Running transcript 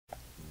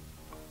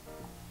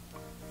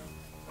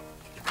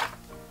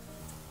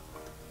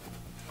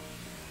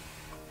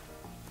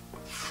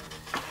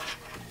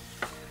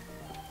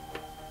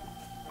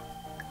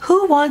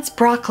Wants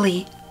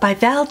Broccoli by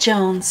Val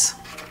Jones.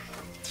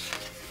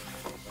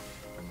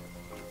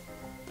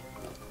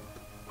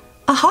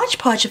 A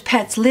hodgepodge of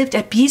pets lived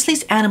at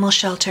Beezley's animal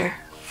shelter.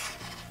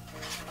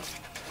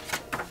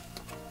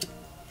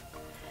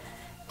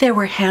 There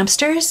were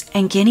hamsters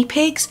and guinea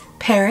pigs,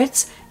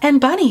 parrots and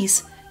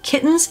bunnies,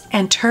 kittens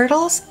and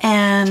turtles,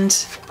 and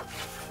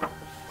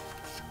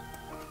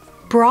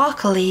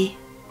Broccoli.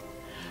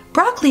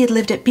 Broccoli had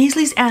lived at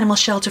Beezley's animal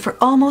shelter for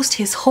almost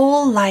his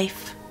whole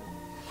life.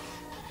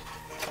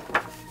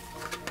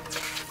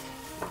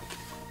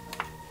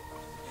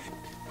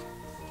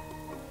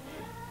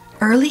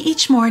 Early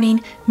each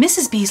morning,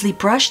 Mrs. Beezley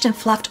brushed and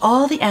fluffed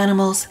all the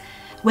animals.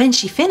 When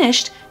she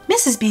finished,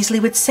 Mrs.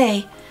 Beezley would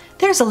say,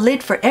 "There's a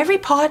lid for every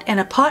pot and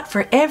a pot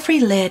for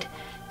every lid."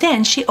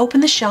 Then she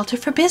opened the shelter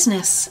for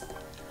business.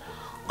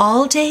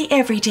 All day,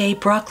 every day,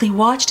 Broccoli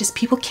watched as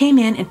people came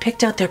in and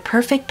picked out their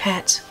perfect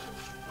pet.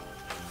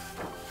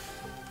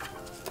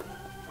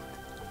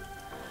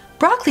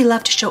 Broccoli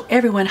loved to show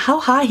everyone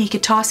how high he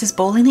could toss his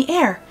bowl in the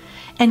air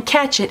and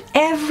catch it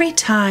every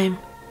time.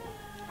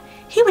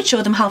 He would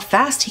show them how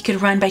fast he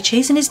could run by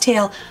chasing his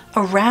tail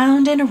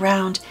around and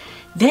around.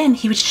 Then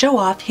he would show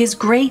off his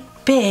great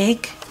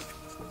big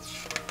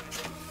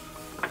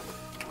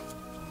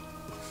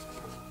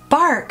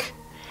bark.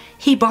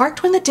 He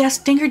barked when the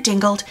desk dinger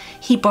dingled.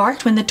 He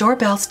barked when the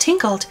doorbells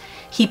tinkled.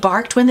 He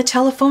barked when the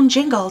telephone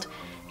jingled.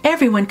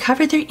 Everyone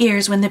covered their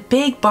ears when the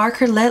big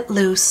barker let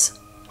loose.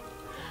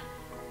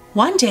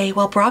 One day,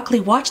 while Broccoli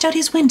watched out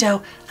his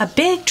window, a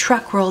big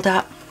truck rolled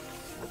up.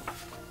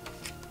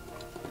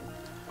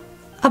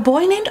 A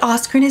boy named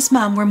Oscar and his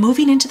mom were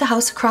moving into the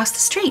house across the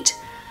street.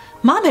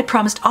 Mom had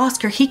promised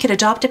Oscar he could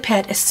adopt a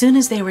pet as soon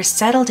as they were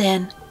settled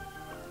in.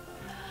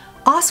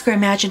 Oscar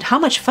imagined how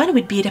much fun it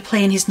would be to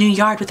play in his new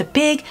yard with a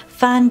big,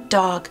 fun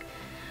dog.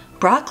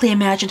 Broccoli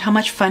imagined how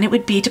much fun it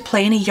would be to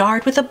play in a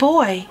yard with a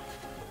boy.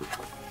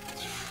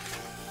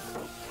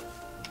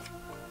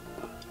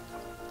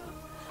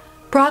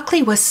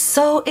 Broccoli was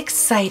so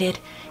excited.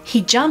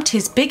 He jumped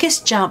his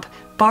biggest jump,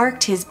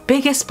 barked his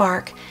biggest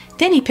bark.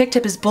 Then he picked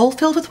up his bowl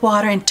filled with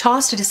water and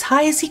tossed it as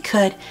high as he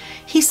could.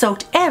 He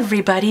soaked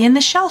everybody in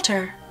the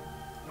shelter.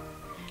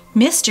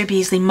 Mr.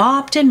 Beezley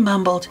mopped and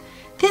mumbled,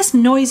 "This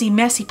noisy,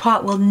 messy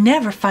pot will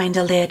never find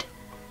a lid."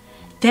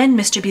 Then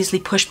Mr.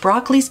 Beezley pushed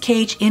Broccoli's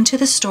cage into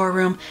the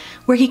storeroom,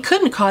 where he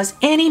couldn't cause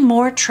any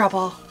more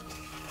trouble.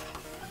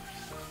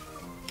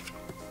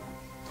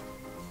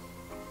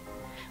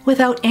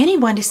 Without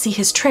anyone to see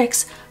his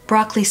tricks,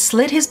 Broccoli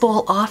slid his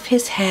bowl off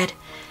his head.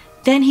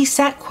 Then he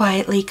sat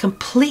quietly,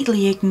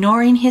 completely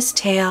ignoring his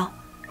tail.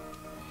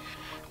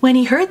 When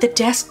he heard the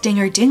desk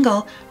dinger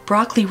dingle,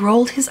 Broccoli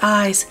rolled his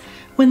eyes.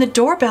 When the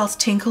doorbells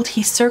tinkled,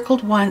 he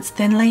circled once,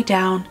 then lay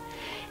down.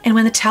 And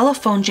when the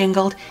telephone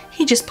jingled,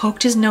 he just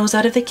poked his nose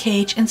out of the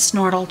cage and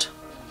snortled.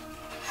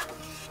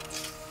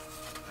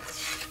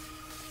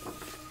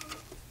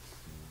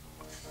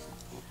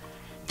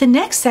 The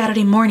next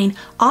Saturday morning,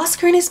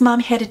 Oscar and his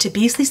mom headed to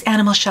Beezley's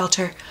animal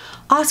shelter.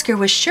 Oscar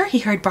was sure he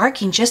heard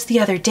barking just the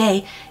other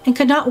day and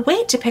could not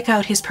wait to pick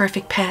out his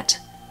perfect pet.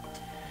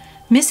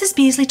 Mrs.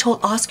 Beezley told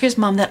Oscar's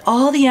mom that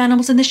all the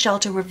animals in the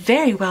shelter were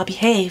very well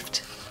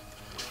behaved.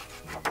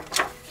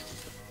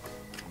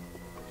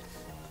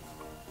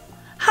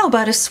 How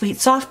about a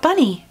sweet soft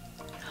bunny?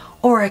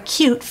 Or a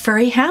cute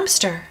furry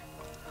hamster?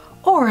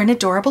 Or an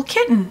adorable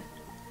kitten?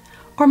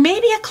 Or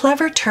maybe a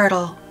clever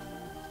turtle?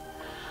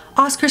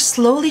 Oscar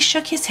slowly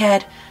shook his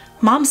head.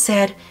 Mom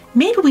said,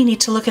 "Maybe we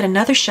need to look at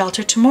another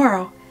shelter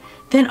tomorrow."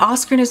 Then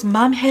Oscar and his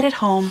mom headed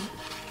home.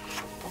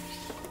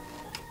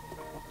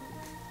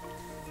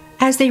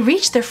 As they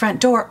reached their front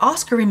door,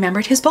 Oscar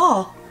remembered his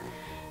ball.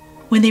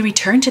 When they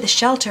returned to the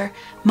shelter,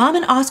 Mom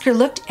and Oscar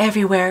looked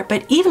everywhere,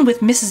 but even with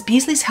Mrs.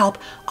 Beezley's help,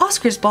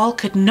 Oscar's ball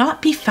could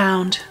not be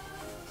found.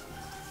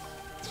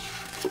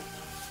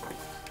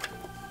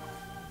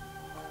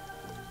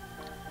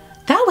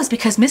 That was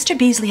because Mr.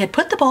 Beezley had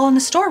put the ball in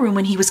the storeroom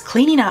when he was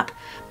cleaning up.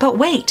 But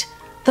wait,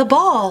 the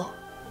ball!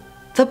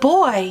 The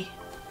boy!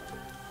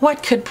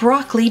 What could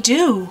Broccoli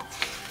do?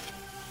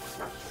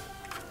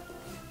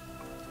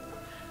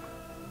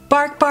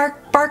 Bark,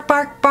 bark, bark,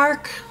 bark,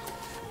 bark!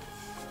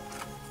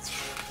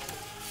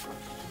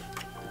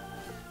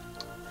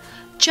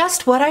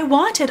 Just what I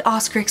wanted,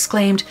 Oscar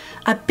exclaimed.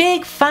 A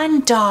big,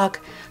 fun dog.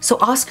 So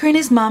Oscar and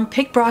his mom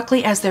picked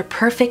Broccoli as their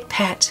perfect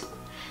pet.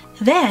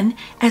 Then,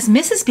 as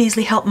Mrs.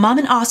 Beezley helped Mom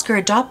and Oscar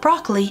adopt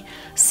Broccoli,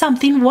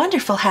 something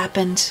wonderful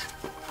happened.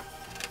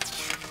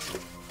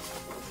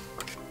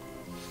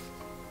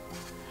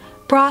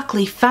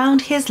 Broccoli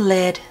found his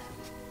lid.